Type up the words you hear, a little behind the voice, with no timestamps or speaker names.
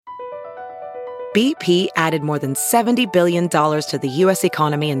BP added more than $70 billion to the U.S.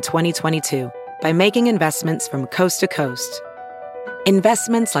 economy in 2022 by making investments from coast to coast.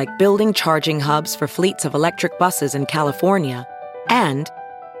 Investments like building charging hubs for fleets of electric buses in California and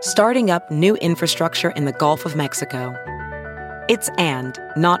starting up new infrastructure in the Gulf of Mexico. It's and,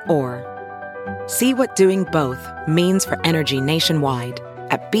 not or. See what doing both means for energy nationwide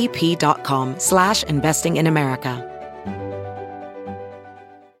at bp.com/investing in America.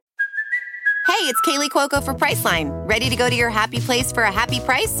 Hey, it's Kaylee Cuoco for Priceline. Ready to go to your happy place for a happy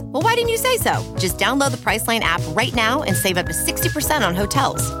price? Well, why didn't you say so? Just download the Priceline app right now and save up to 60% on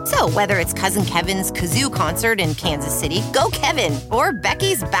hotels. So whether it's Cousin Kevin's Kazoo Concert in Kansas City, go Kevin, or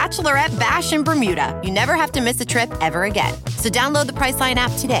Becky's Bachelorette Bash in Bermuda, you never have to miss a trip ever again. So download the Priceline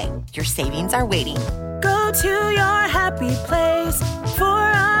app today. Your savings are waiting. Go to your happy place for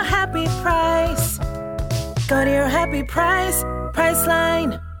a happy price. Go to your happy price,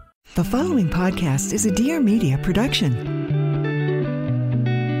 Priceline. The following podcast is a Dear Media production.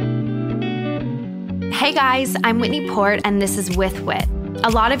 Hey guys, I'm Whitney Port, and this is With Wit. A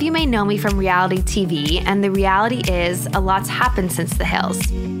lot of you may know me from reality TV, and the reality is a lot's happened since The Hills.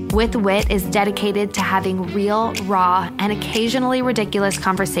 With Wit is dedicated to having real, raw, and occasionally ridiculous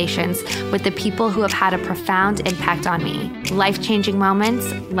conversations with the people who have had a profound impact on me. Life-changing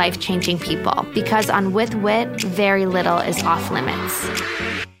moments, life-changing people. Because on With Wit, very little is off limits.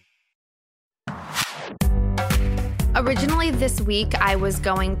 Originally this week, I was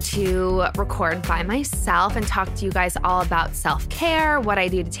going to record by myself and talk to you guys all about self-care, what I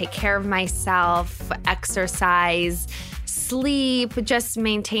do to take care of myself, exercise, sleep, just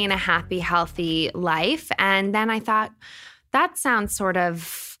maintain a happy, healthy life. And then I thought, that sounds sort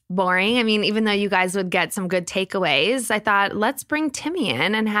of boring. I mean, even though you guys would get some good takeaways, I thought, let's bring Timmy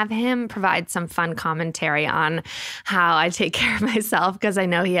in and have him provide some fun commentary on how I take care of myself, because I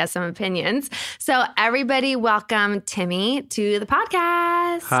know he has some opinions. So everybody welcome Timmy to the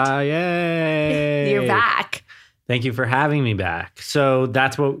podcast. Hi, yay. You're back. Thank you for having me back. So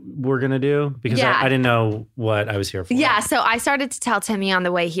that's what we're going to do? Because I didn't know what I was here for. Yeah, so I started to tell Timmy on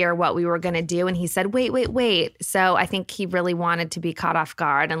the way here what we were going to do, and he said, wait. So I think he really wanted to be caught off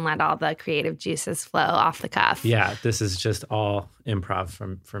guard and let all the creative juices flow off the cuff. Yeah, this is just all improv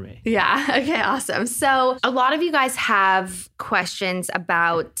for me. Yeah, okay, awesome. So a lot of you guys have questions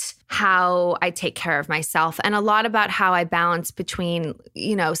about how I take care of myself and a lot about how I balance between,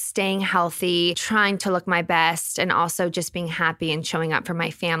 staying healthy, trying to look my best, and also just being happy and showing up for my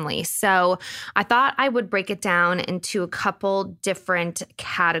family. So I thought I would break it down into a couple different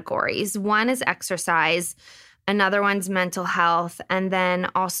categories. One is exercise, another one's mental health, and then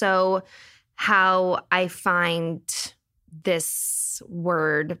also how I find this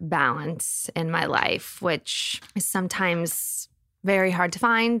word balance in my life, which is sometimes very hard to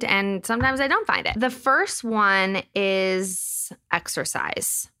find, and sometimes I don't find it. The first one is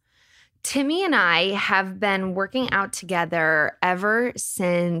exercise. Timmy and I have been working out together ever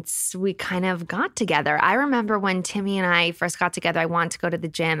since we kind of got together. I remember when Timmy and I first got together, I wanted to go to the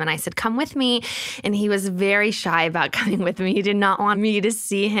gym and I said, come with me. And he was very shy about coming with me. He did not want me to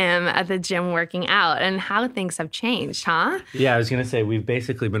see him at the gym working out, and how things have changed, huh? Yeah, I was going to say, we've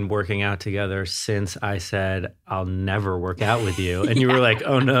basically been working out together since I said, I'll never work out with you. And you were like,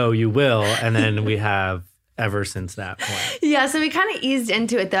 oh no, you will. And then we have ever since that point. Yeah, so we kind of eased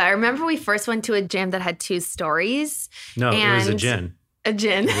into it, though. I remember we first went to a gym that had 2 stories. No, it was a gin. A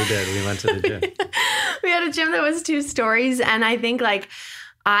gin. We did. We went to the gym. We had a gym that was 2 stories, and I think I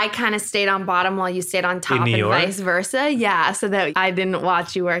kind of stayed on bottom while you stayed on top, and vice versa. Yeah, so that I didn't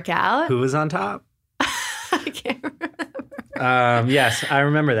watch you work out. Who was on top? I can't remember. Yes, I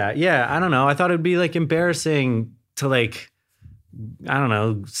remember that. Yeah, I don't know. I thought it'd be embarrassing to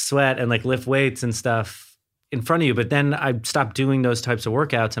sweat and lift weights and stuff in front of you. But then I stopped doing those types of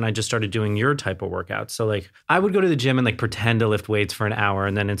workouts and I just started doing your type of workouts. So I would go to the gym and pretend to lift weights for an hour.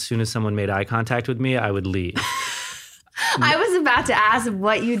 And then as soon as someone made eye contact with me, I would leave. I was about to ask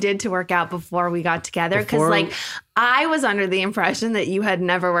what you did to work out before we got together. Because I was under the impression that you had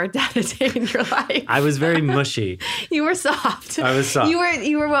never worked out a day in your life. I was very mushy. You were soft. I was soft.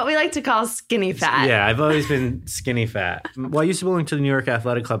 You were what we like to call skinny fat. Yeah, I've always been skinny fat. Well, I used to belong to the New York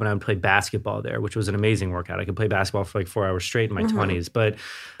Athletic Club and I would play basketball there, which was an amazing workout. I could play basketball for 4 hours straight in my 20s. But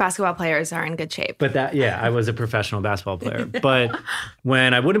basketball players are in good shape. But I was a professional basketball player. But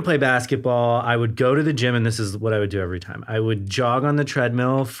when I wouldn't play basketball, I would go to the gym, and this is what I would do every time. I would jog on the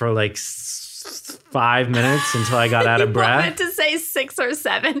treadmill for 5 minutes until I got out of breath. I wanted to say 6 or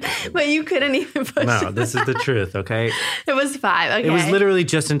 7, but you couldn't even push No, it. this is the truth, okay? It was 5, okay. It was literally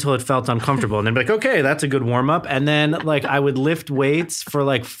just until it felt uncomfortable. And then be okay, that's a good warm-up. And then I would lift weights for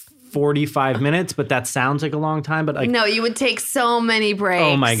 45 minutes, but that sounds like a long time. But like, no, you would take so many breaks.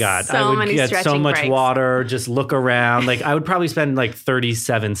 oh my God. I would get so much breaks. water, just look around. Like I would probably spend like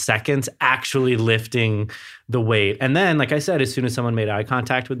 37 seconds actually lifting the weight. And then, like I said, as soon as someone made eye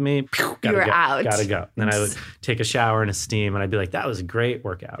contact with me, gotta go. And then I would take a shower and a steam and I'd be like, that was a great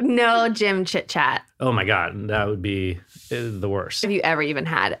workout. No gym chit chat. Oh my God, that would be the worst. Have you ever even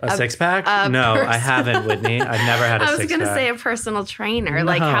had a six pack? No, I haven't, Whitney. I've never had a six pack. I was going to say a personal trainer.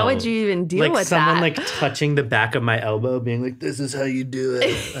 Like, how would you even deal with that? Like someone like touching the back of my elbow, being like, this is how you do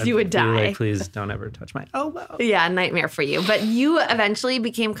it. You would die. Like, please don't ever touch my elbow. Yeah, nightmare for you. But you eventually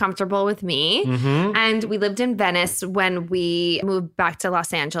became comfortable with me. Mm-hmm. And we lived in Venice when we moved back to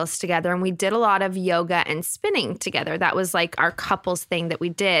Los Angeles together. And we did a lot of yoga and spinning together. That was like our couples thing that we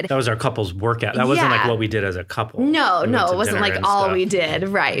did. That was our couples workout. That wasn't like what we did as a couple. No, it wasn't like all we did.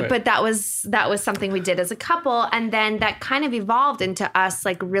 Right. But that was something we did as a couple. And then that kind of evolved into us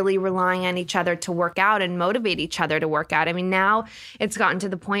like really relying on each other to work out and motivate each other to work out. I mean, now it's gotten to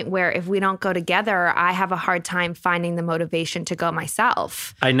the point where if we don't go together, I have a hard time finding the motivation to go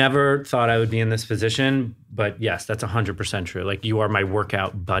myself. I never thought I would be in this position, but yes, that's 100% true. Like you are my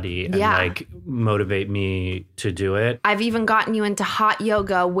workout buddy and like motivate me to do it. I've even gotten you into hot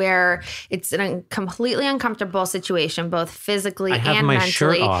yoga where it's a completely uncomfortable situation, both physically and mentally. I have my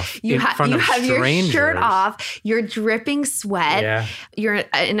shirt off in front of strangers. Your shirt off. You're dripping sweat. Yeah. You're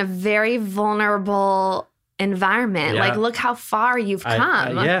in a very vulnerable environment. Yeah. Like, look how far you've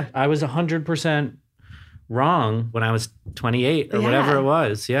come. I was 100% wrong when I was 28 or whatever it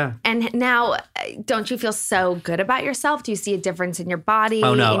was. Yeah. And now, don't you feel so good about yourself? Do you see a difference in your body?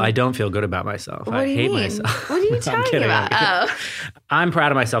 Oh, no, I don't feel good about myself. What do you hate mean? myself. What are you talking about? Oh. I'm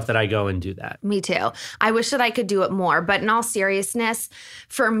proud of myself that I go and do that. Me too. I wish that I could do it more. But in all seriousness,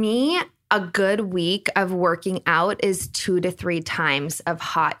 for me, a good week of working out is 2 to 3 times of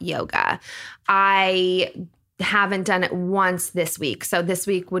hot yoga. I haven't done it once this week. So this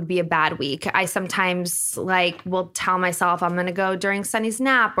week would be a bad week. I sometimes will tell myself I'm going to go during Sunny's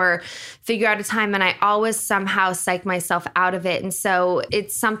nap or figure out a time, and I always somehow psych myself out of it. And so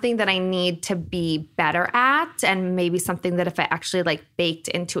it's something that I need to be better at, and maybe something that if I actually baked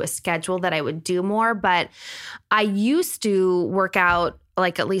into a schedule that I would do more. But I used to work out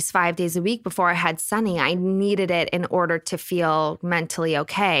at least 5 days a week before I had Sunny. I needed it in order to feel mentally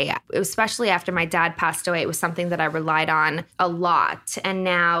okay. Especially after my dad passed away, it was something that I relied on a lot. And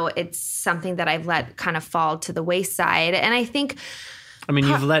now it's something that I've let kind of fall to the wayside. And I think...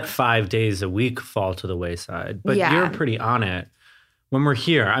 you've let 5 days a week fall to the wayside, but you're pretty on it. When we're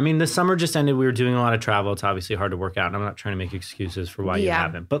here, this summer just ended. We were doing a lot of travel. It's obviously hard to work out. And I'm not trying to make excuses for why you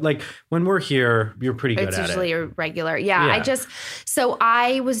haven't. But when we're here, you're pretty good at it. It's usually regular. Yeah. So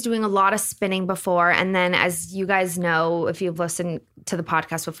I was doing a lot of spinning before. And then as you guys know, if you've listened to the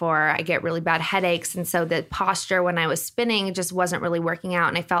podcast before, I get really bad headaches. And so the posture when I was spinning just wasn't really working out.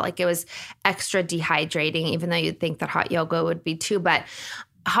 And I felt like it was extra dehydrating, even though you'd think that hot yoga would be too. But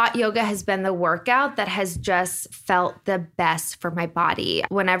hot yoga has been the workout that has just felt the best for my body.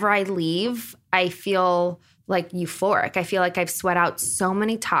 Whenever I leave, I feel euphoric. I feel like I've sweat out so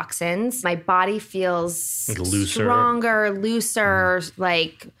many toxins. My body feels looser. Stronger, looser,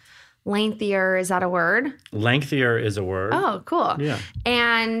 lengthier. Is that a word? Lengthier is a word. Oh, cool. Yeah.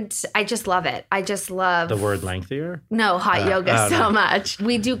 And I just love it. I just love... The word lengthier? No, hot yoga so much.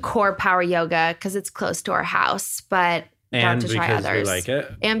 We do core power yoga because it's close to our house, but... And because we like it.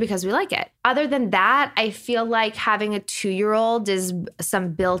 And because we like it. Other than that, I feel like having a 2-year-old is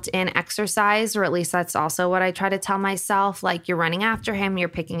some built-in exercise, or at least that's also what I try to tell myself. You're running after him, you're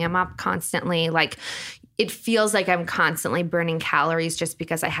picking him up constantly. It feels like I'm constantly burning calories just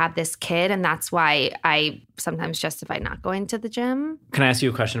because I have this kid. And that's why I sometimes justify not going to the gym. Can I ask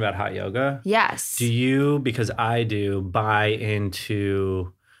you a question about hot yoga? Yes. Do you, because I do, buy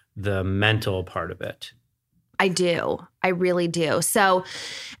into the mental part of it? I do. I really do. So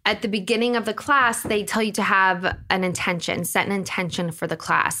at the beginning of the class, they tell you to have an intention, set an intention for the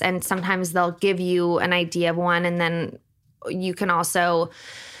class. And sometimes they'll give you an idea of one, and then you can also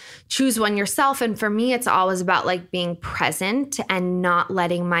choose one yourself. And for me, it's always about being present and not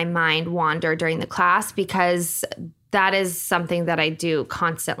letting my mind wander during the class, because that is something that I do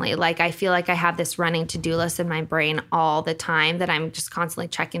constantly. I feel like I have this running to-do list in my brain all the time that I'm just constantly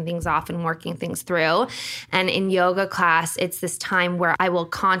checking things off and working things through. And in yoga class, it's this time where I will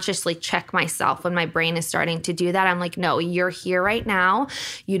consciously check myself when my brain is starting to do that. I'm like, no, you're here right now.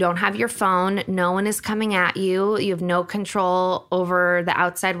 You don't have your phone. No one is coming at you. You have no control over the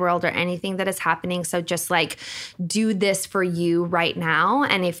outside world or anything that is happening. So just do this for you right now.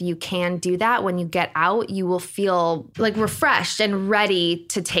 And if you can do that, when you get out, you will feel feel like refreshed and ready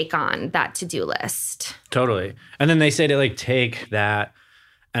to take on that to-do list. Totally. And then they say to like take that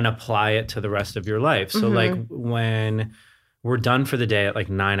and apply it to the rest of your life. So like when we're done for the day at like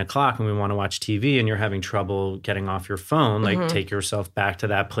 9 o'clock and we want to watch TV and you're having trouble getting off your phone, like take yourself back to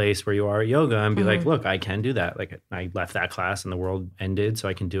that place where you are at yoga and be like, look, I can do that. Like I left that class and the world ended, so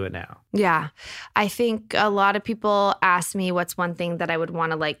I can do it now. Yeah. I think a lot of people ask me what's one thing that I would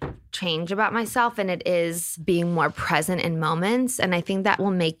want to like change about myself, and it is being more present in moments. And I think that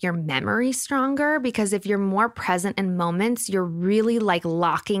will make your memory stronger, because if you're more present in moments, you're really like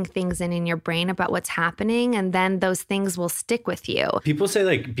locking things in your brain about what's happening, and then those things will stick with you. People say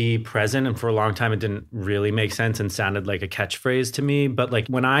like be present, and for a long time it didn't really make sense and sounded like a catchphrase to me. But like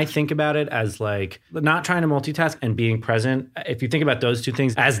when I think about it as like not trying to multitask and being present, if you think about those two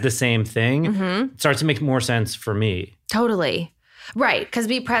things as the same thing, it starts to make more sense for me. Totally. Right. Because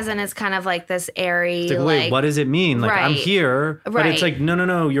be present is kind of like this airy, it's like, wait, what does it mean? Like I'm here, but it's like,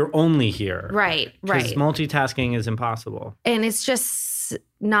 no, you're only here. Right. Because multitasking is impossible. And it's just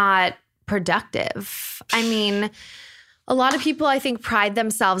not productive. I mean, a lot of people, I think, pride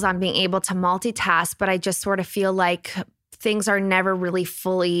themselves on being able to multitask, but I just sort of feel like things are never really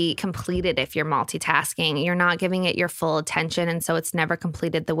fully completed if you're multitasking. You're not giving it your full attention, and so it's never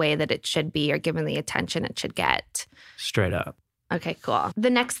completed the way that it should be or given the attention it should get. Straight up. Okay, cool. The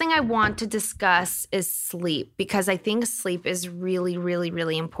next thing I want to discuss is sleep, because I think sleep is really, really,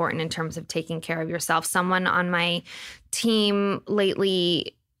 really important in terms of taking care of yourself. Someone on my team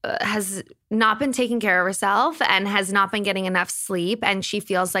lately has not been taking care of herself and has not been getting enough sleep. And she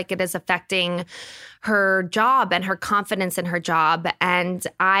feels like it is affecting her job and her confidence in her job. And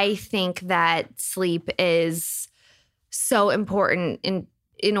I think that sleep is so important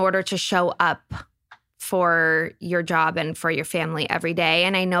in order to show up for your job and for your family every day.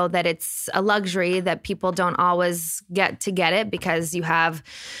 And I know that it's a luxury that people don't always get it because you have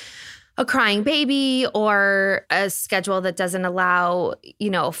a crying baby or a schedule that doesn't allow,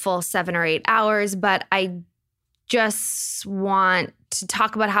 a full 7 or 8 hours. But I just want to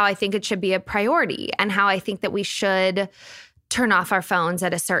talk about how I think it should be a priority and how I think that we should turn off our phones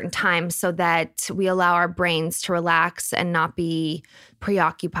at a certain time so that we allow our brains to relax and not be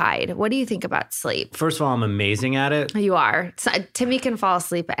preoccupied. What do you think about sleep? First of all, I'm amazing at it. You are. So, Timmy can fall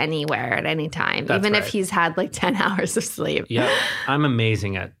asleep anywhere at any time, even if he's had like 10 hours of sleep. Yeah, I'm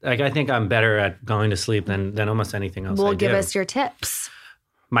amazing at. Like, I think I'm better at going to sleep than almost anything else. Well, give us your tips.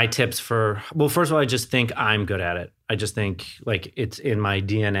 My tips first of all, I just think I'm good at it. I just think like it's in my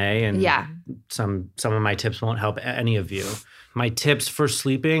DNA, and some of my tips won't help any of you. My tips for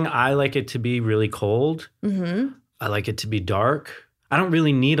sleeping, I like it to be really cold. Mm-hmm. I like it to be dark. I don't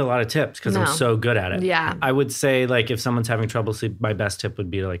really need a lot of tips because I'm so good at it. Yeah. I would say like if someone's having trouble sleep, my best tip would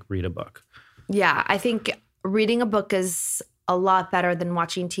be to like read a book. Yeah, I think reading a book is a lot better than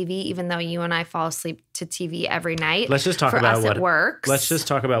watching TV, even though you and I fall asleep to TV every night. Let's just talk about what works. Let's just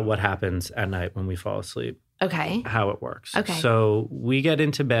talk about what happens at night when we fall asleep. Okay. How it works. Okay. So we get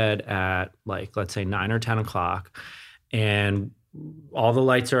into bed at like, let's say 9 or 10 o'clock, and all the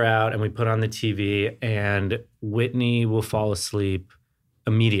lights are out and we put on the TV, and Whitney will fall asleep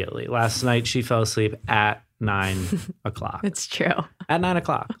immediately. Last night she fell asleep at 9 o'clock. It's true. At 9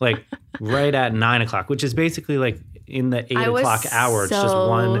 o'clock. Like right at 9 o'clock, which is basically like in the 8 o'clock hour. It's just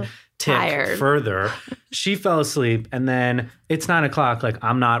one tick further. She fell asleep, and then it's 9 o'clock. Like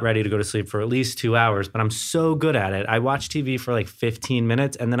I'm not ready to go to sleep for at least 2 hours, but I'm so good at it. I watched TV for like 15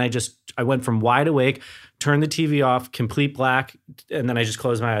 minutes, and then I went from wide awake, turned the TV off, complete black, and then I just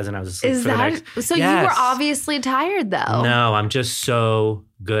closed my eyes and I was asleep for the next. So you were obviously tired though. No, I'm just so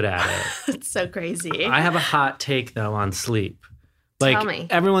good at it. It's so crazy. I have a hot take though on sleep. Like Tell me.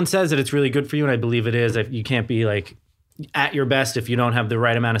 Everyone says that it's really good for you, and I believe it is. You can't be like at your best if you don't have the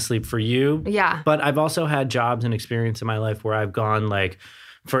right amount of sleep for you. Yeah. But I've also had jobs and experience in my life where I've gone like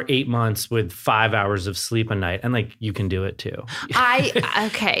for 8 months with 5 hours of sleep a night, and like you can do it too.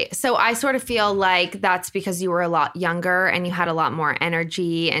 Okay. So I sort of feel like that's because you were a lot younger and you had a lot more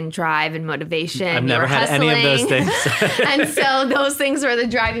energy and drive and motivation. I've never had any of those things. And so those things were the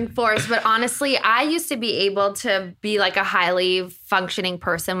driving force. But honestly, I used to be able to be like a highly functioning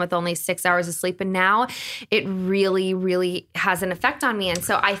person with only 6 hours of sleep. And now it really, really has an effect on me. And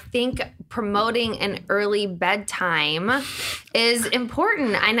so I think promoting an early bedtime is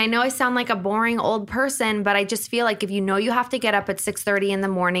important. And I know I sound like a boring old person, but I just feel like if you know you have to get up at 6:30 in the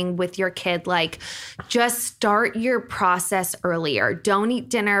morning with your kid, like just start your process earlier. Don't eat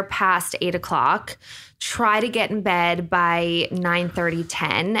dinner past 8 o'clock. Try to get in bed by 9:30,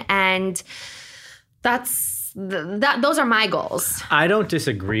 10. And that's those are my goals. I don't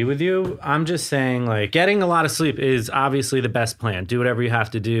disagree with you. I'm just saying, like, getting a lot of sleep is obviously the best plan. Do whatever you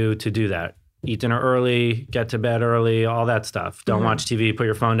have to do that. Eat dinner early, get to bed early, all that stuff. Don't watch TV, put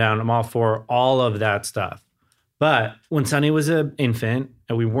your phone down. I'm all for all of that stuff. But when Sunny was an infant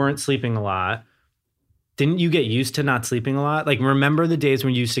and we weren't sleeping a lot, didn't you get used to not sleeping a lot? Like, remember the days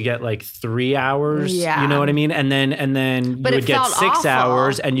when you used to get like 3 hours? Yeah. You know what I mean? And then you would get 6 awful.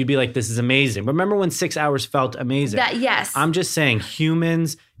 hours and you'd be like, this is amazing. Remember when 6 hours felt amazing? Yes. I'm just saying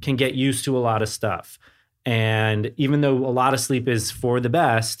humans can get used to a lot of stuff. And even though a lot of sleep is for the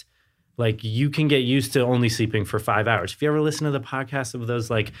best, like, you can get used to only sleeping for 5 hours. If you ever listen to the podcast of those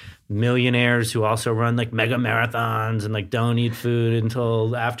like millionaires who also run like mega marathons and like don't eat food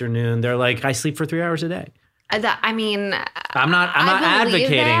until afternoon, they're like, I sleep for 3 hours a day. I'm not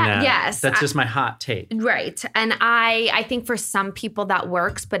advocating that. Yes. That's just my hot take. Right. And I think for some people that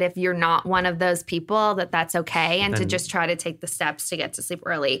works, but if you're not one of those people, that's okay. And to just try to take the steps to get to sleep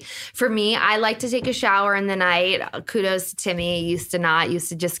early. For me, I like to take a shower in the night. Kudos to Timmy. Used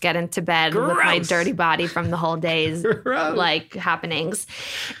to just get into bed with my dirty body from the whole day's like happenings.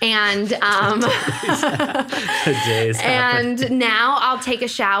 And and now I'll take a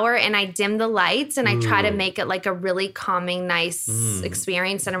shower and I dim the lights and I try to make it like a really calming, nice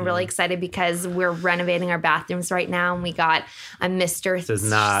experience. And I'm really excited because we're renovating our bathrooms right now. And we got a Mr.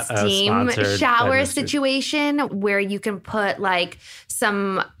 Steam shower situation where you can put like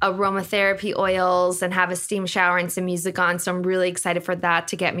some aromatherapy oils and have a steam shower and some music on. So I'm really excited for that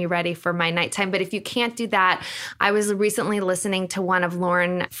to get me ready for my nighttime. But if you can't do that, I was recently listening to one of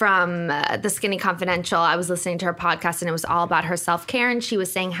Lauren from The Skinny Confidential. I was listening to her podcast and it was all about her self-care. And she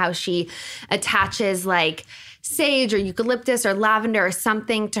was saying how she attaches like sage or eucalyptus or lavender or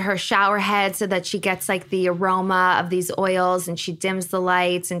something to her shower head so that she gets like the aroma of these oils, and she dims the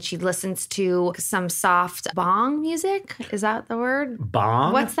lights and she listens to some soft bong music. Is that the word?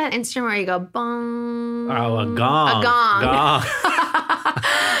 Bong? What's that instrument where you go bong? Oh, a gong. A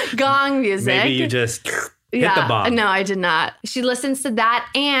gong. Gong music. Maybe you just hit the bong. No, I did not. She listens to that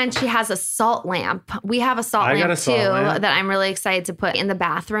and she has a salt lamp. We have a salt lamp too that I'm really excited to put in the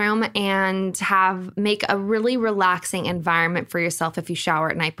bathroom and make a really relaxing environment for yourself if you shower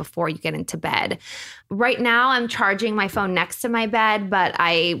at night before you get into bed. Right now, I'm charging my phone next to my bed, but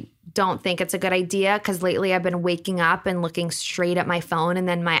I don't think it's a good idea because lately I've been waking up and looking straight at my phone, and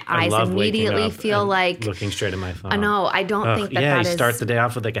then my eyes immediately feel like looking straight at my phone. I know. I don't think that you start the day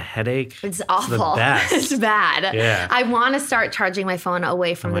off with like a headache. It's awful. It's the best. It's bad. Yeah. I want to start charging my phone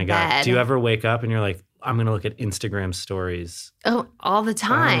away from the bed. Do you ever wake up and you're like, I'm going to look at Instagram stories? Oh, all the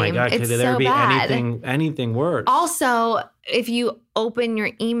time. Oh my God. Could there be anything worse? Also, if you open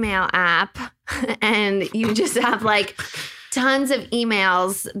your email app and you just have like tons of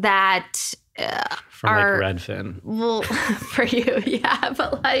emails that from like Redfin. Well, for you, yeah.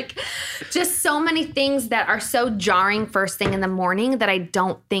 But like just so many things that are so jarring first thing in the morning that I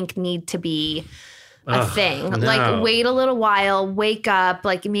don't think need to be a thing. No. Like wait a little while, wake up,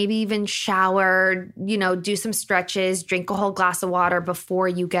 like maybe even shower, do some stretches, drink a whole glass of water before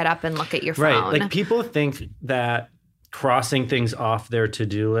you get up and look at your phone. Right. Like people think that crossing things off their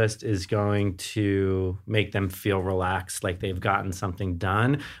to-do list is going to make them feel relaxed, like they've gotten something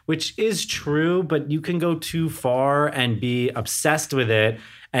done, which is true, but you can go too far and be obsessed with it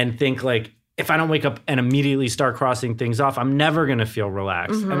and think like, if I don't wake up and immediately start crossing things off, I'm never going to feel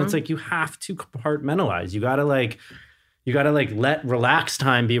relaxed. And it's like, you have to compartmentalize. You got to let relax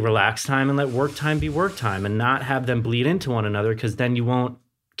time be relax time and let work time be work time and not have them bleed into one another, because then you won't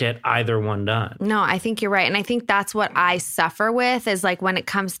get either one done. No, I think you're right. And I think that's what I suffer with is like when it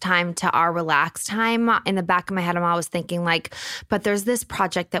comes time to our relaxed time, in the back of my head, I'm always thinking like, but there's this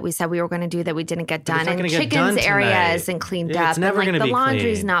project that we said we were going to do that we didn't get done. And chicken's area isn't cleaned up. It's never and like the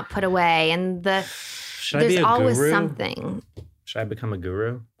laundry's clean. not put away. And there's always something. Should I become a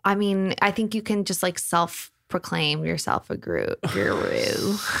guru? I mean, I think you can just like self-proclaim yourself a guru.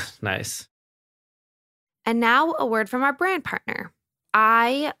 Nice. And now a word from our brand partner.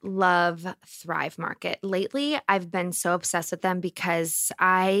 I love Thrive Market. Lately, I've been so obsessed with them because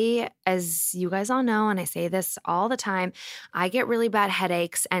as you guys all know, and I say this all the time, I get really bad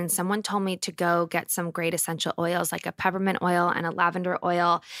headaches, and someone told me to go get some great essential oils like a peppermint oil and a lavender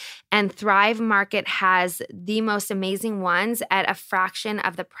oil. And Thrive Market has the most amazing ones at a fraction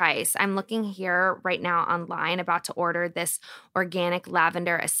of the price. I'm looking here right now online, about to order this organic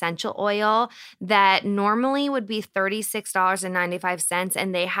lavender essential oil that normally would be $36.95. cents,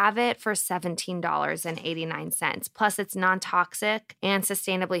 and they have it for $17.89. Plus, it's non-toxic and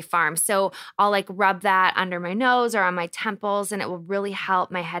sustainably farmed. So I'll like rub that under my nose or on my temples, and it will really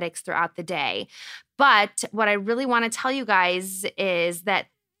help my headaches throughout the day. But what I really want to tell you guys is that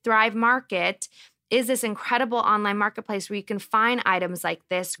Thrive Market is this incredible online marketplace where you can find items like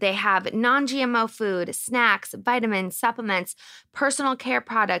this. They have non-GMO food, snacks, vitamins, supplements, personal care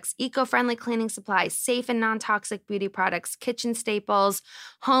products, eco-friendly cleaning supplies, safe and non-toxic beauty products, kitchen staples,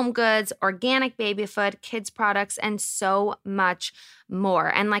 home goods, organic baby food, kids products, and so much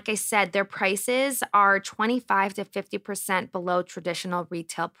more. And like I said, their prices are 25 to 50% below traditional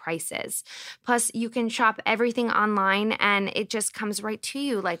retail prices. Plus, you can shop everything online and it just comes right to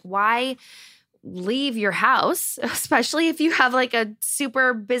you. Like, why leave your house, especially if you have like a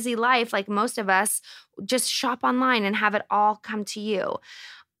super busy life like most of us? Just shop online and have it all come to you.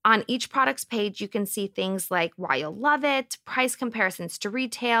 On each product's page, you can see things like why you'll love it, price comparisons to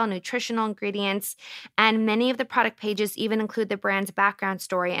retail, nutritional ingredients, and many of the product pages even include the brand's background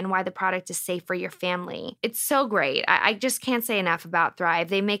story and why the product is safe for your family. It's so great. I just can't say enough about Thrive.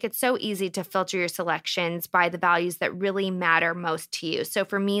 They make it so easy to filter your selections by the values that really matter most to you. So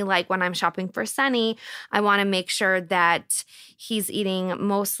for me, like when I'm shopping for Sunny, I want to make sure that he's eating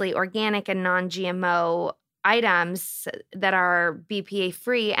mostly organic and non-GMO items that are BPA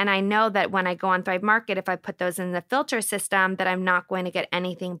free. And I know that when I go on Thrive Market, if I put those in the filter system, that I'm not going to get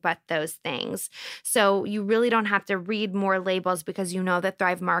anything but those things. So you really don't have to read more labels because you know that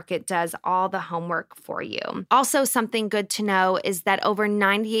Thrive Market does all the homework for you. Also, something good to know is that over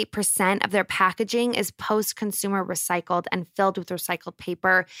 98% of their packaging is post-consumer recycled and filled with recycled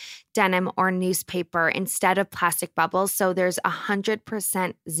paper, denim, or newspaper instead of plastic bubbles. So there's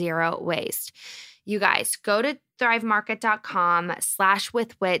 100% zero waste. You guys, go to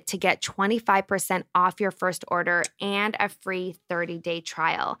thrivemarket.com/withwit to get 25% off your first order and a free 30-day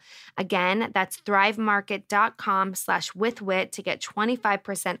trial. Again, that's thrivemarket.com/withwit to get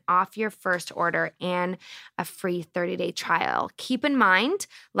 25% off your first order and a free 30-day trial. Keep in mind,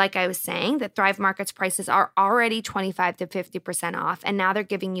 like I was saying, that Thrive Market's prices are already 25 to 50% off, and now they're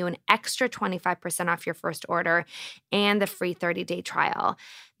giving you an extra 25% off your first order and the free 30-day trial.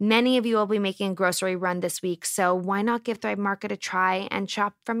 Many of you will be making a grocery run this week, so why not give Thrive Market a try and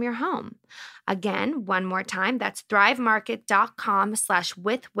shop from your home? Again, one more time, that's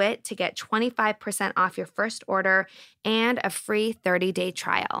thrivemarket.com/withwit to get 25% off your first order and a free 30-day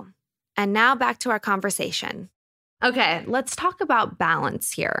trial. And now back to our conversation. Okay, let's talk about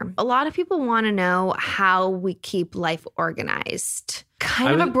balance here. A lot of people want to know how we keep life organized.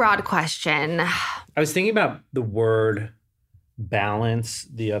 Kind of a broad question. I was thinking about the word balance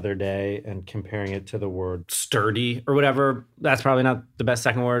the other day and comparing it to the word sturdy or whatever. That's probably not the best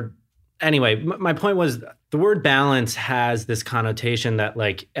second word. Anyway, my point was the word balance has this connotation that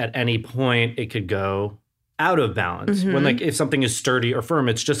like at any point it could go out of balance. When like if something is sturdy or firm,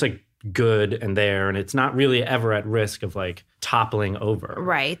 it's just like good and there, and it's not really ever at risk of like toppling over.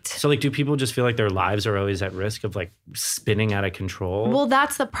 Right. So like, do people just feel like their lives are always at risk of like spinning out of control? Well,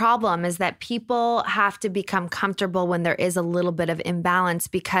 that's the problem, is that people have to become comfortable when there is a little bit of imbalance,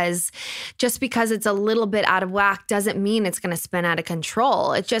 because just because it's a little bit out of whack doesn't mean it's going to spin out of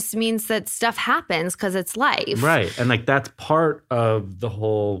control. It just means that stuff happens because it's life. Right. And like, that's part of the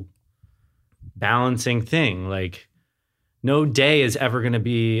whole balancing thing. Like, no day is ever going to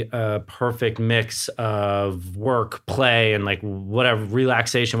be a perfect mix of work, play, and like whatever,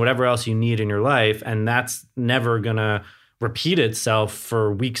 relaxation, whatever else you need in your life. And that's never going to repeat itself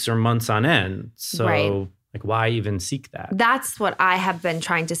for weeks or months on end. So like, why even seek that? That's what I have been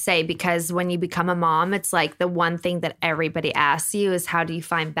trying to say, because when you become a mom, it's like the one thing that everybody asks you is, how do you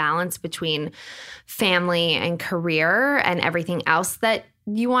find balance between family and career and everything else that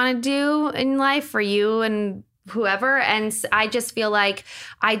you want to do in life for you and whoever. And I just feel like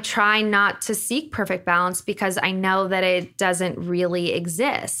I try not to seek perfect balance because I know that it doesn't really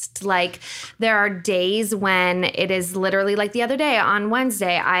exist. Like, there are days when it is literally like the other day on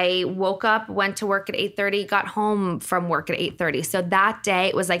Wednesday, I woke up, went to work at 8:30, got home from work at 8:30. So that day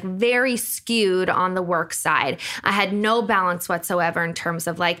it was like very skewed on the work side. I had no balance whatsoever in terms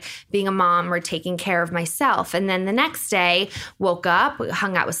of like being a mom or taking care of myself. And then the next day, woke up,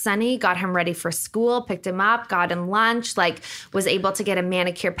 hung out with Sunny, got him ready for school, picked him up, got him lunch, like was able to get a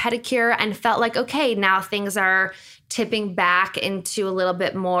manicure, pedicure, and felt like, okay, now things are tipping back into a little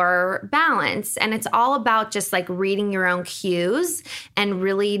bit more balance. And it's all about just like reading your own cues and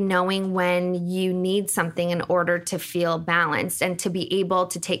really knowing when you need something in order to feel balanced and to be able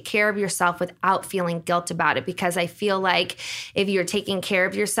to take care of yourself without feeling guilt about it. Because I feel like if you're taking care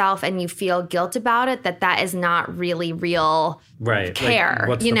of yourself and you feel guilt about it, that is not really real care. Like,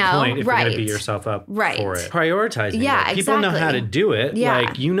 what's you the know? point if you're going to beat yourself up for it? Prioritizing it. People know how to do it. Yeah.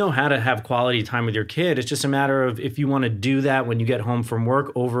 Like, you know how to have quality time with your kid. It's just a matter of if you want to do that when you get home from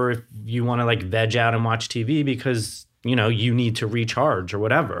work over if you want to like veg out and watch TV because you know, you need to recharge or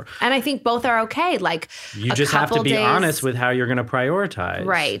whatever. And I think both are okay. Like, you just have to be honest with how you're going to prioritize.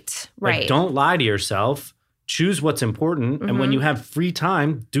 Right. Like, don't lie to yourself. Choose what's important. And when you have free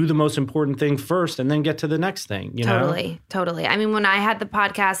time, do the most important thing first and then get to the next thing. You know? Totally. I mean, when I had the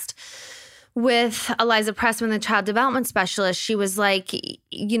podcast with Eliza Pressman, the child development specialist, she was like,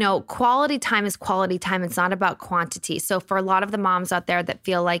 you know, quality time is quality time. It's not about quantity. So for a lot of the moms out there that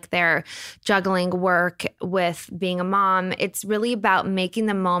feel like they're juggling work with being a mom, it's really about making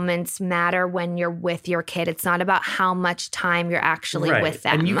the moments matter when you're with your kid. It's not about how much time you're actually with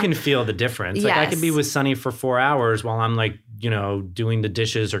them. And you can feel the difference. Like I could be with Sunny for 4 hours while I'm like, you know, doing the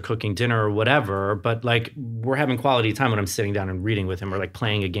dishes or cooking dinner or whatever. But like we're having quality time when I'm sitting down and reading with him or like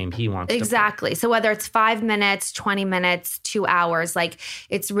playing a game he wants to play. Exactly. So whether it's 5 minutes, 20 minutes, 2 hours, like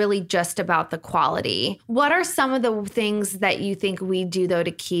it's really just about the quality. What are some of the things that you think we do though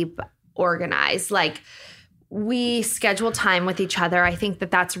to keep organized? Like, we schedule time with each other. I think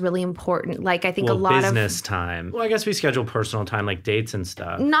that that's really important. Like, I think a lot of business time. Well, I guess we schedule personal time, like dates and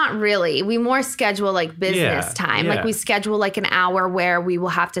stuff. Not really. We more schedule like business time. Yeah. Like we schedule like an hour where we will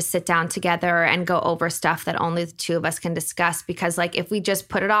have to sit down together and go over stuff that only the two of us can discuss. Because like if we just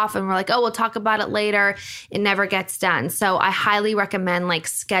put it off and we're like, oh, we'll talk about it later, it never gets done. So I highly recommend like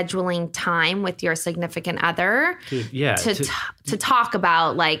scheduling time with your significant other to talk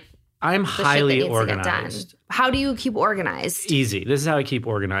about like I'm highly organized. How do you keep organized? Easy. This is how I keep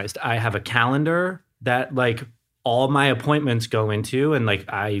organized. I have a calendar that like all my appointments go into and like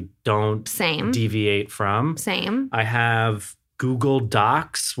I don't deviate from. Same. I have Google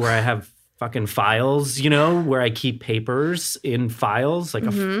Docs where I have fucking files, you know, where I keep papers in files, like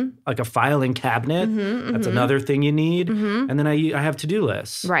a filing cabinet. That's another thing you need. And then I have to-do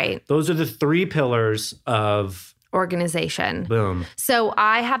lists. Right. Those are the 3 pillars of organization. Boom. So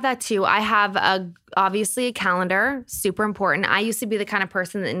I have that too. I have obviously a calendar, super important. I used to be the kind of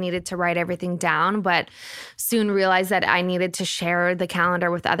person that needed to write everything down, but soon realized that I needed to share the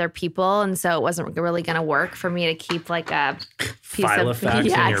calendar with other people. And so it wasn't really going to work for me to keep like a piece Filofax in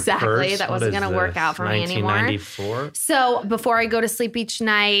your purse. That wasn't going to work out for me anymore. 1994. So before I go to sleep each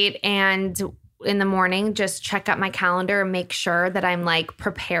night and in the morning, just check out my calendar and make sure that I'm like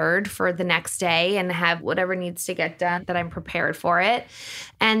prepared for the next day and have whatever needs to get done, that I'm prepared for it.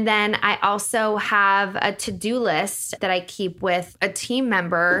 And then I also have a to-do list that I keep with a team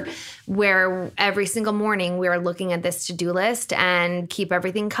member where every single morning we're looking at this to-do list and keep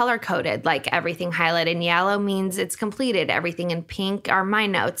everything color-coded. Like everything highlighted in yellow means it's completed. Everything in pink are my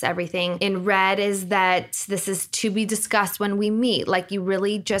notes. Everything in red is that this is to be discussed when we meet. Like you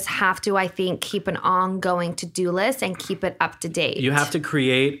really just have to, I think, keep an ongoing to-do list and keep it up to date. You have to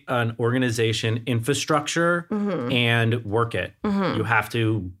create an organization infrastructure and work it. You have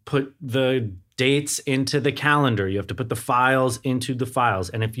to put the dates into the calendar. You have to put the files into the files.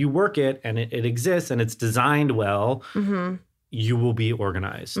 And if you work it and it exists and it's designed well, you will be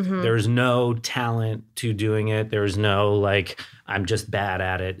organized. There's no talent to doing it. There's no like, I'm just bad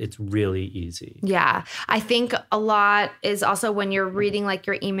at it. It's really easy. Yeah. I think a lot is also when you're reading like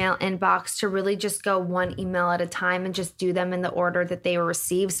your email inbox to really just go one email at a time and just do them in the order that they were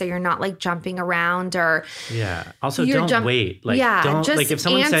received. So you're not like jumping around or. Yeah. Also don't wait. Like, don't, just like if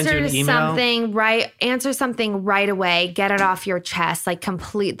someone sends you an email. Answer something right away. Get it off your chest. Like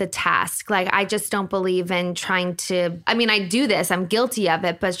complete the task. Like I just don't believe in trying to, I mean, I do this. I'm guilty of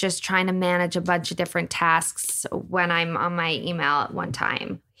it, but just trying to manage a bunch of different tasks when I'm on my email at one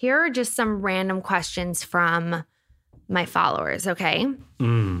time. Here are just some random questions from my followers, okay?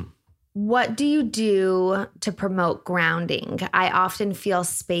 What do you do to promote grounding? I often feel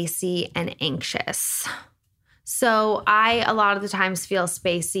spacey and anxious. So I, a lot of the times, feel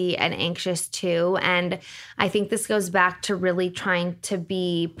spacey and anxious too. And I think this goes back to really trying to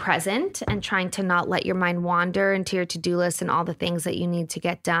be present and trying to not let your mind wander into your to-do list and all the things that you need to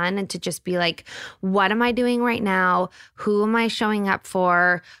get done, and to just be like, what am I doing right now? Who am I showing up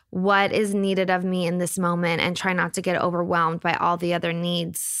for? What is needed of me in this moment? And try not to get overwhelmed by all the other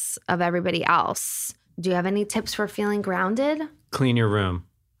needs of everybody else. Do you have any tips for feeling grounded? Clean your room.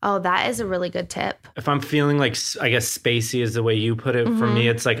 Oh, that is a really good tip. If I'm feeling like, I guess spacey is the way you put it. For me,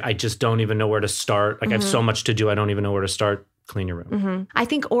 it's like, I just don't even know where to start. Like I have so much to do. I don't even know where to start. Clean your room. I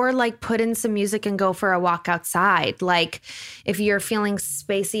think, or like put in some music and go for a walk outside. Like if you're feeling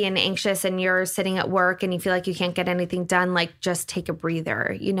spacey and anxious and you're sitting at work and you feel like you can't get anything done, like just take a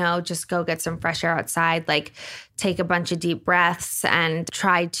breather, just go get some fresh air outside, like take a bunch of deep breaths and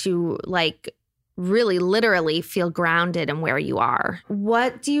try to like really literally feel grounded in where you are.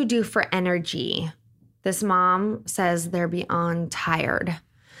 What do you do for energy? This mom says they're beyond tired.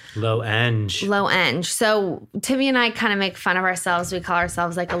 Low eng. So Timmy and I kind of make fun of ourselves. We call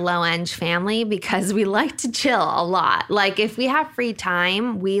ourselves like a low eng family because we like to chill a lot. Like if we have free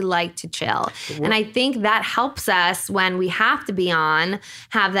time, we like to chill. And I think that helps us when we have to be on,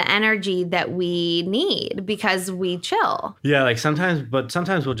 have the energy that we need because we chill. Yeah, like sometimes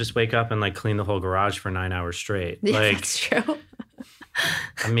we'll just wake up and like clean the whole garage for 9 hours straight. Yeah, Like, that's true.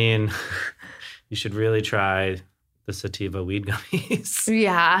 I mean, you should really try the sativa weed gummies.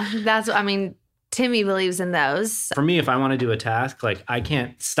 Yeah, Timmy believes in those. For me, if I want to do a task, like I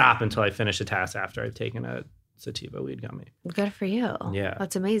can't stop until I finish a task after I've taken a sativa weed gummy. Good for you. Yeah.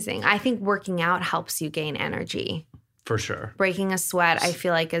 That's amazing. I think working out helps you gain energy. For sure. Breaking a sweat, I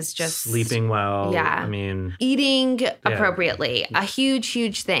feel like is just... Sleeping well. Yeah. I mean... Eating appropriately. A huge,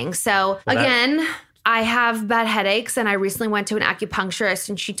 huge thing. So again... I have bad headaches and I recently went to an acupuncturist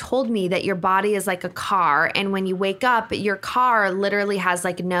and she told me that your body is like a car and when you wake up, your car literally has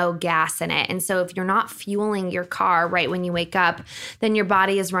like no gas in it. And so if you're not fueling your car right when you wake up, then your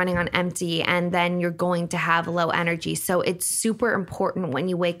body is running on empty and then you're going to have low energy. So it's super important when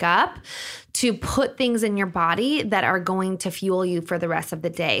you wake up to put things in your body that are going to fuel you for the rest of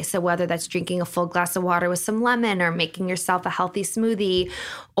the day. So whether that's drinking a full glass of water with some lemon or making yourself a healthy smoothie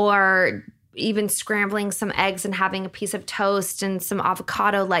or even scrambling some eggs and having a piece of toast and some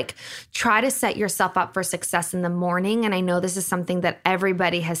avocado, like try to set yourself up for success in the morning. And I know this is something that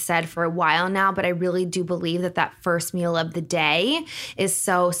everybody has said for a while now, but I really do believe that first meal of the day is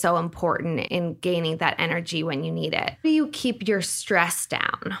so, so important in gaining that energy when you need it. How do you keep your stress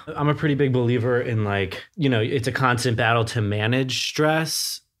down? I'm a pretty big believer in like, it's a constant battle to manage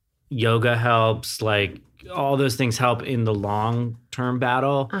stress. Yoga helps, like all those things help in the long-term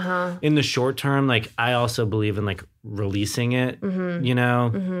battle. In the short term, like I also believe in like releasing it,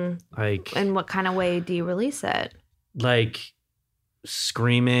 like. In what kind of way do you release it? Like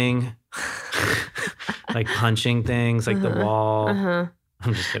screaming, like punching things, like the wall. I'm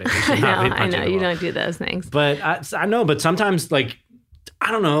just kidding. I know you don't do those things. But I know, but sometimes like,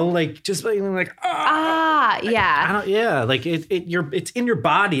 I don't know, like just like yeah. Like it's in your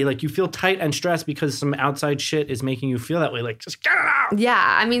body. Like you feel tight and stressed because some outside shit is making you feel that way. Like just get it out.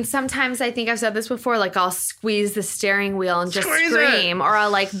 Yeah. I mean, sometimes I think I've said this before, like I'll squeeze the steering wheel and just scream or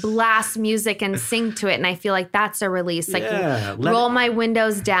I'll like blast music and sing to it. And I feel like that's a release. Like roll my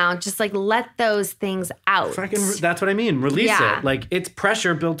windows down, just like let those things out. That's what I mean. Release it. Like it's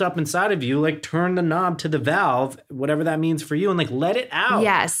pressure built up inside of you. Like turn the knob to the valve, whatever that means for you, and like let it out.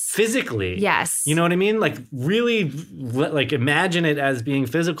 Yes. Physically. Yes. You know what I mean? Like really like imagine it as being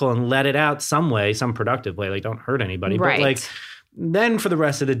physical and let it out some way, some productive way. Like don't hurt anybody. Right. But like then for the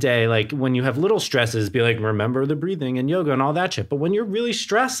rest of the day, like when you have little stresses, be like, remember the breathing and yoga and all that shit. But when you're really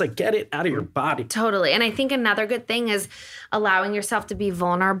stressed, like get it out of your body. Totally. And I think another good thing is allowing yourself to be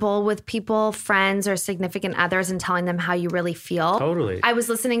vulnerable with people, friends or significant others and telling them how you really feel. Totally. I was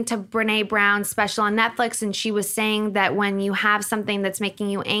listening to Brene Brown's special on Netflix and she was saying that when you have something that's making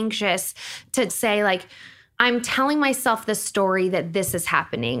you anxious, to say like, I'm telling myself this story that this is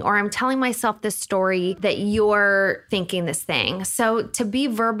happening, or I'm telling myself this story that you're thinking this thing. So to be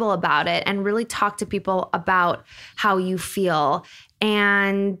verbal about it and really talk to people about how you feel.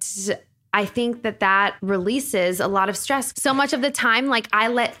 And I think that releases a lot of stress. So much of the time, like I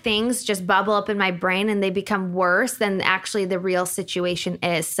let things just bubble up in my brain and they become worse than actually the real situation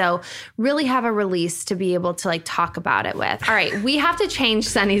is. So really have a release to be able to like talk about it with. All right, we have to change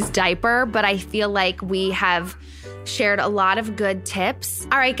Sunny's diaper, but I feel like we have shared a lot of good tips.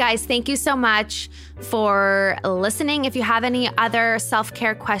 All right, guys, thank you so much for listening. If you have any other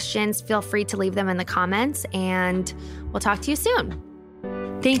self-care questions, feel free to leave them in the comments and we'll talk to you soon.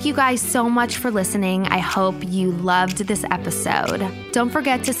 Thank you guys so much for listening. I hope you loved this episode. Don't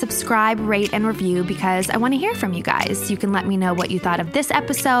forget to subscribe, rate, and review because I want to hear from you guys. You can let me know what you thought of this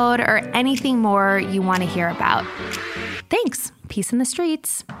episode or anything more you want to hear about. Thanks. Peace in the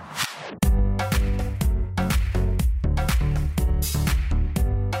streets.